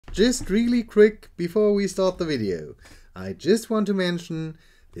Just really quick before we start the video, I just want to mention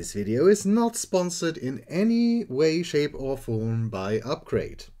this video is not sponsored in any way, shape or form by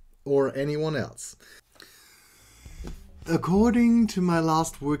Upgrade or anyone else. According to my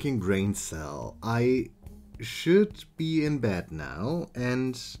last working brain cell, I should be in bed now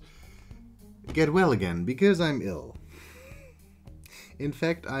and get well again because I'm ill. In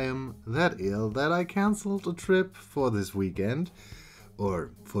fact, I am that ill that I cancelled a trip for this weekend,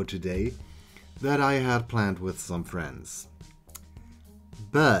 or for today, that I had planned with some friends.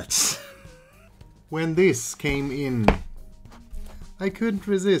 But when this came in, I couldn't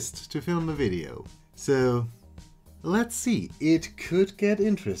resist to film a video. So let's see, it could get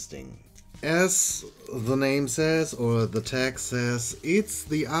interesting. As the name says, or the tag says, it's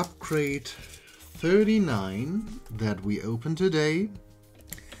the upcrate39 that we open today.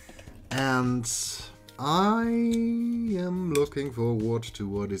 And I am looking forward to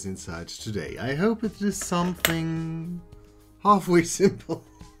what is inside today. I hope it is something halfway simple,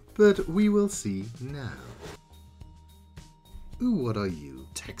 but we will see now. Ooh, what are you?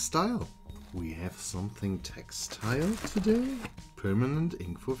 Textile? We have something textile today? Permanent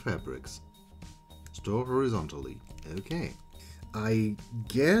ink for fabrics. Store horizontally. Okay. I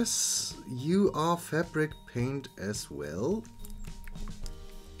guess you are fabric paint as well.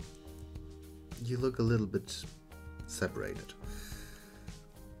 You look a little bit separated.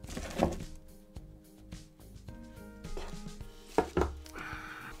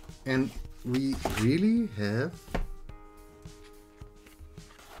 And we really have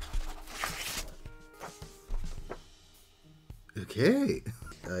okay.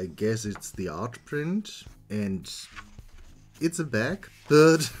 I guess it's the art print and it's a bag,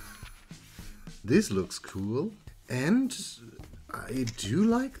 but this looks cool and I do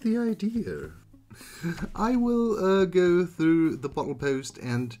like the idea. I will go through the bottle post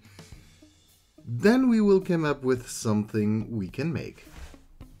and then we will come up with something we can make.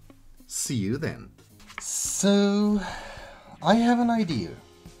 See you then. So, I have an idea.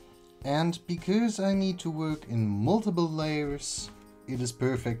 And because I need to work in multiple layers, it is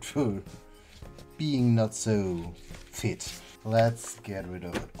perfect for being not so fit. Let's get rid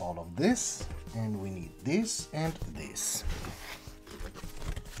of all of this. And we need this and this.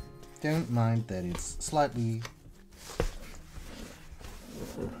 Don't mind that it's slightly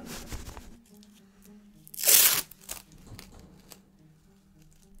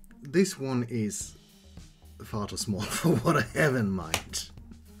this one is far too small for what I have in mind.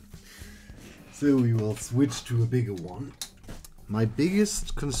 So we will switch to a bigger one. My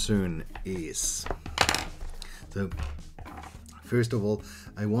biggest concern is, so first of all,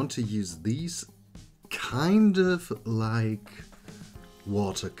 I want to use these kind of like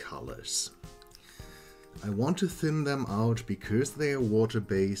watercolors. I want to thin them out because they are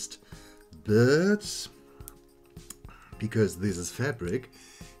water-based, but because this is fabric,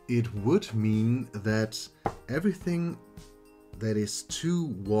 it would mean that everything that is too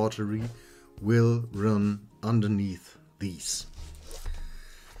watery will run underneath these.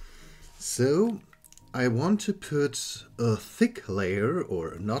 So I want to put a thick layer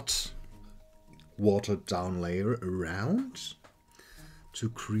or not watered down layer around to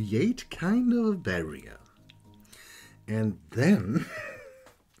create kind of a barrier, and then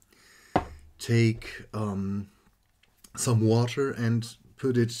take some water and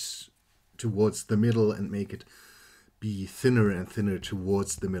put it towards the middle and make it be thinner and thinner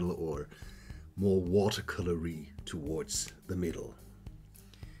towards the middle, or more watercolory towards the middle.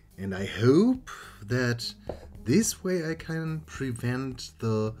 And I hope that this way I can prevent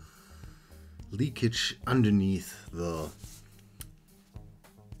the leakage underneath the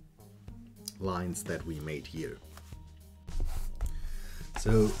lines that we made here.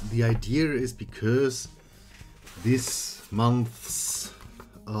 So the idea is, because this month's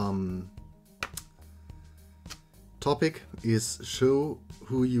topic is show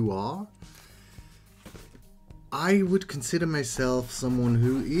who you are, I would consider myself someone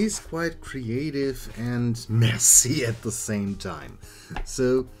who is quite creative and messy at the same time.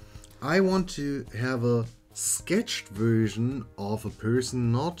 So I want to have a sketched version of a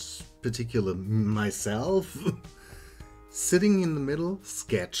person, not particular myself, sitting in the middle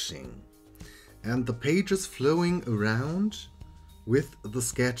sketching, and the pages flowing around with the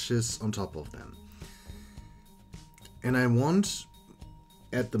sketches on top of them. And I want,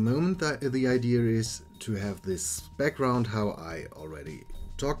 at the moment, that the idea is to have this background, how I already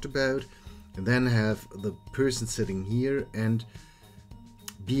talked about, and then have the person sitting here and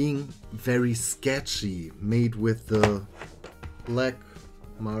being very sketchy, made with the black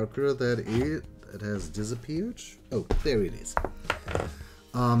marker that has disappeared. Oh, there it is.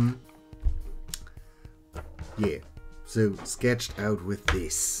 Yeah, so sketched out with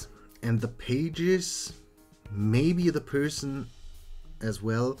this. And the pages, maybe the person as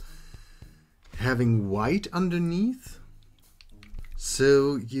well, having white underneath.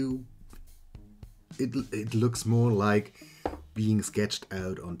 So it looks more like being sketched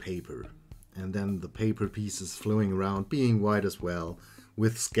out on paper. And then the paper pieces flowing around being white as well,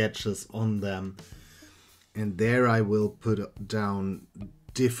 with sketches on them. And there I will put down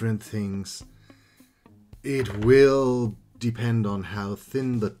different things. It will depend on how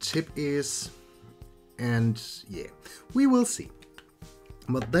thin the tip is, and yeah, we will see.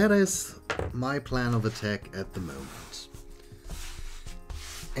 But that is my plan of attack at the moment.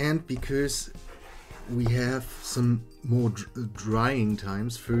 And because we have some more drying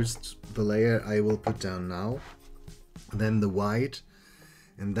times, first the layer I will put down now, then the white,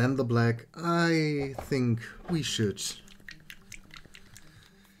 and then the black, I think we should.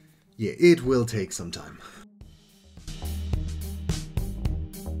 Yeah, it will take some time.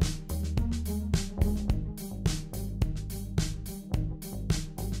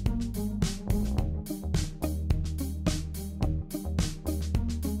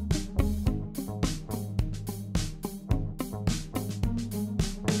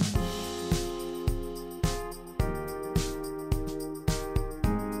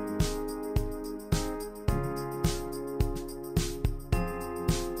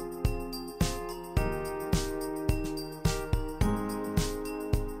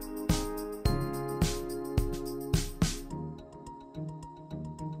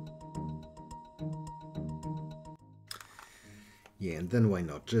 Yeah, and then why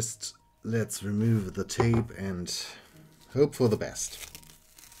not? Just let's remove the tape and hope for the best.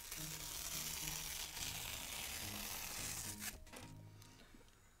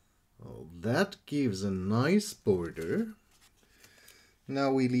 Oh, that gives a nice border.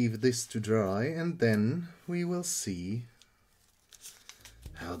 Now we leave this to dry and then we will see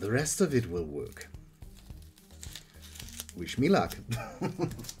how the rest of it will work. Wish me luck.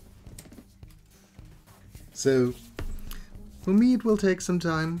 So, for me it will take some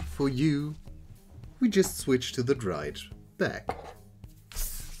time, for you, we just switch to the dried back.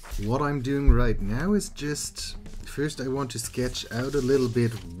 What I'm doing right now is just, first I want to sketch out a little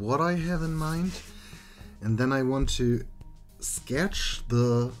bit what I have in mind, and then I want to sketch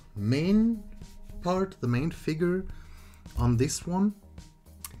the main part, the main figure on this one,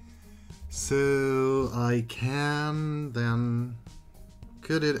 so I can then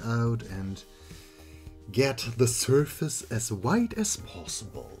cut it out and get the surface as white as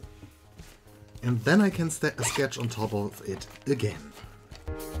possible. And then I can sketch on top of it again.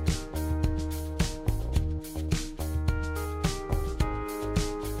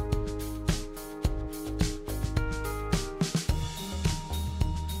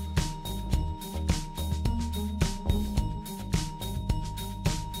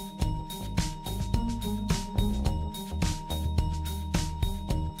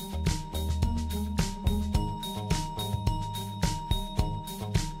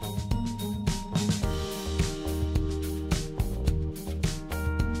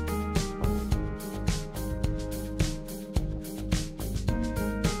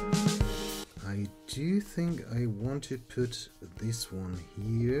 I do think I want to put this one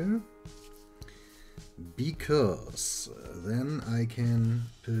here, because then I can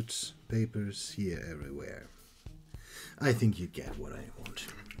put papers here everywhere. I think you get what I want.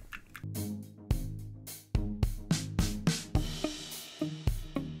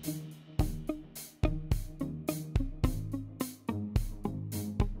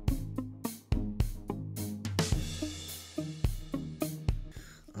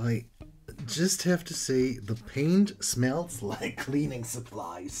 I just have to say, the paint smells like cleaning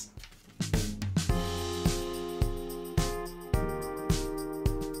supplies.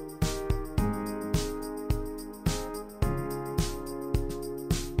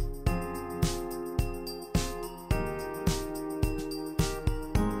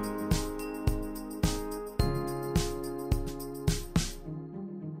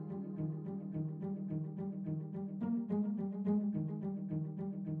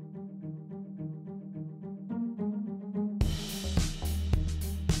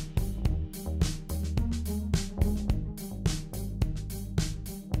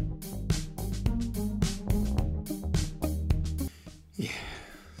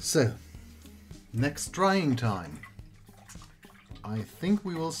 So, next drying time. I think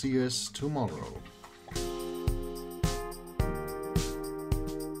we will see us tomorrow.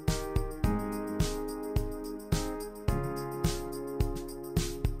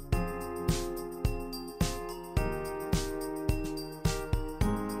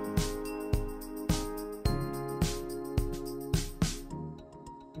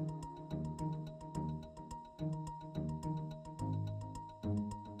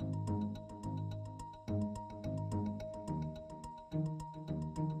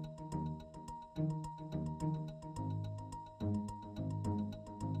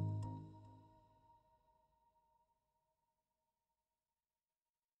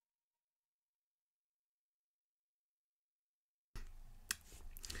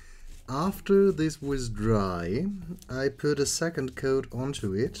 after this was dry, I put a second coat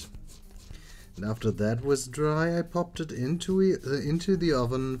onto it. And after that was dry, I popped it into the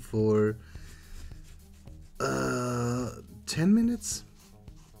oven for 10 minutes?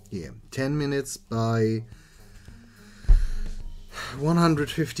 Yeah, 10 minutes by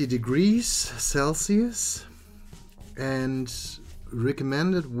 150 degrees Celsius. And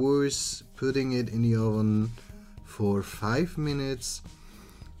recommended was putting it in the oven for 5 minutes.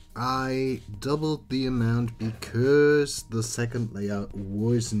 I doubled the amount because the second layer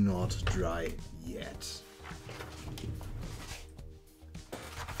was not dry yet.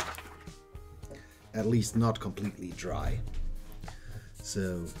 At least not completely dry.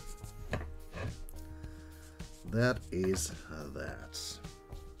 So that is that.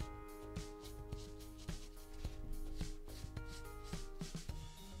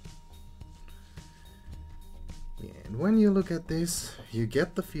 And when you look at this, you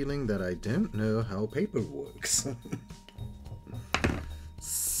get the feeling that I don't know how paper works.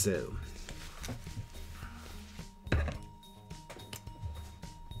 So,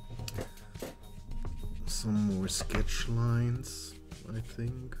 some more sketch lines, I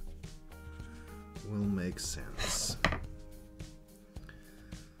think, will make sense.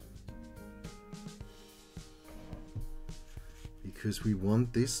 Because we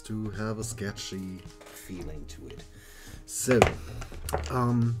want this to have a sketchy feeling to it. So,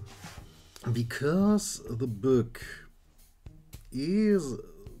 because the book is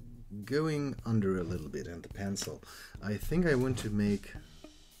going under a little bit and the pencil, I think I want to make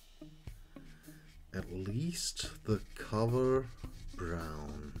at least the cover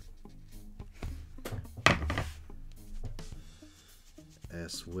brown,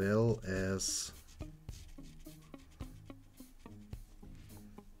 as well as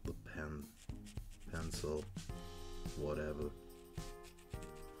the pencil, whatever.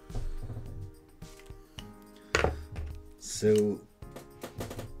 So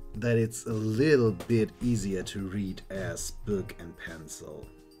that it's a little bit easier to read as book and pencil.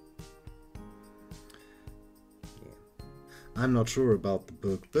 Yeah. I'm not sure about the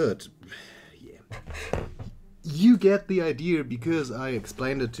book, but yeah. You get the idea because I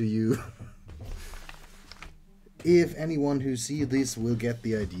explained it to you. If anyone who sees this will get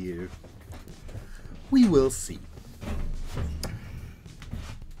the idea, we will see.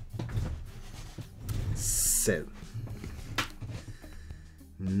 So,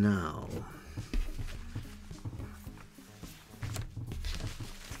 now,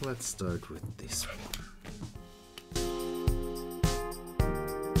 let's start with this one.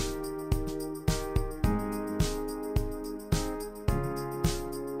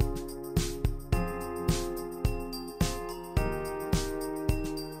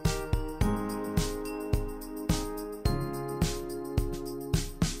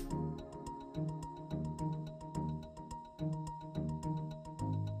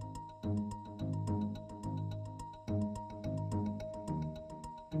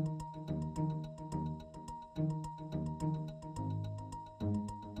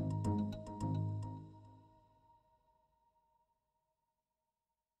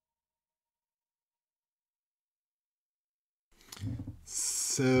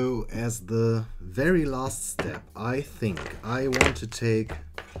 So, as the very last step, I think I want to take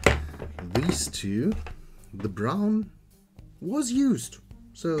these two. The brown was used,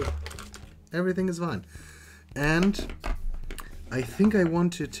 so everything is fine. And I think I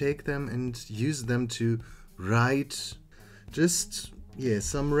want to take them and use them to write just, yeah,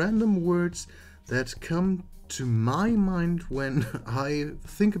 some random words that come to my mind when I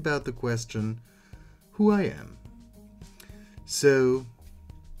think about the question, who I am. So,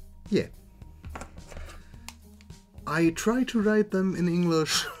 yeah. I try to write them in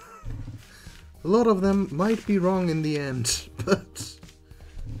English. A lot of them might be wrong in the end, but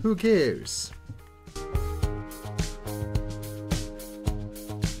who cares?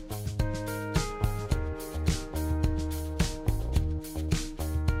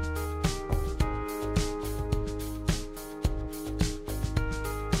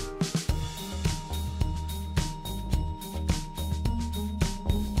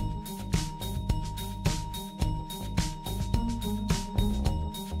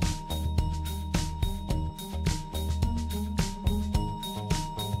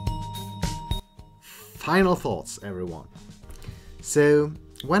 Final thoughts, everyone. So,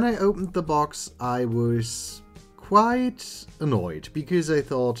 when I opened the box, I was quite annoyed because I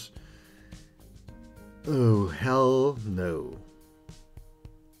thought, oh, hell no.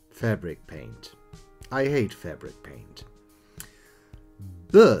 Fabric paint. I hate fabric paint.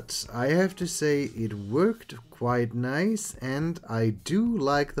 But I have to say it worked quite nice, and I do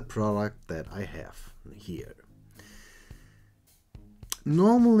like the product that I have here.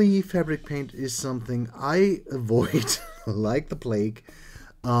 Normally fabric paint is something I avoid like the plague.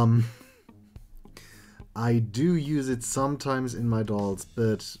 I do use it sometimes in my dolls,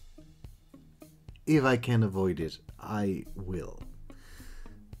 but if I can avoid it, I will.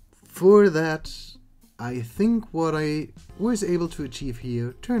 For that, I think what I was able to achieve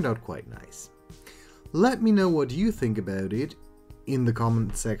here turned out quite nice. Let me know what you think about it in the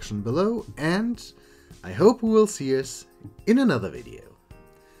comment section below, and I hope we will see us in another video.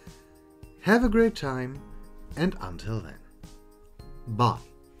 Have a great time, and until then, bye.